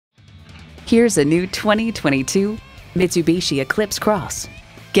Here's a new 2022 Mitsubishi Eclipse Cross.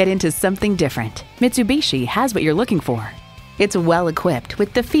 Get into something different. Mitsubishi has what you're looking for. It's well equipped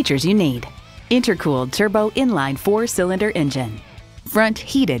with the features you need. Intercooled turbo inline 4-cylinder engine, front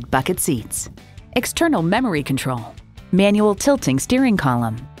heated bucket seats, external memory control, manual tilting steering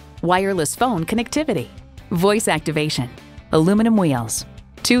column, wireless phone connectivity, voice activation, aluminum wheels,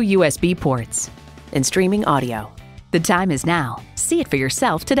 2 USB ports, and streaming audio. The time is now. See it for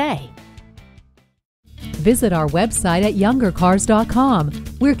yourself today. Visit our website at youngercars.com.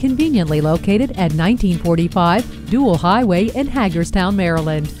 We're conveniently located at 1945 Dual Highway in Hagerstown,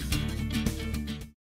 Maryland.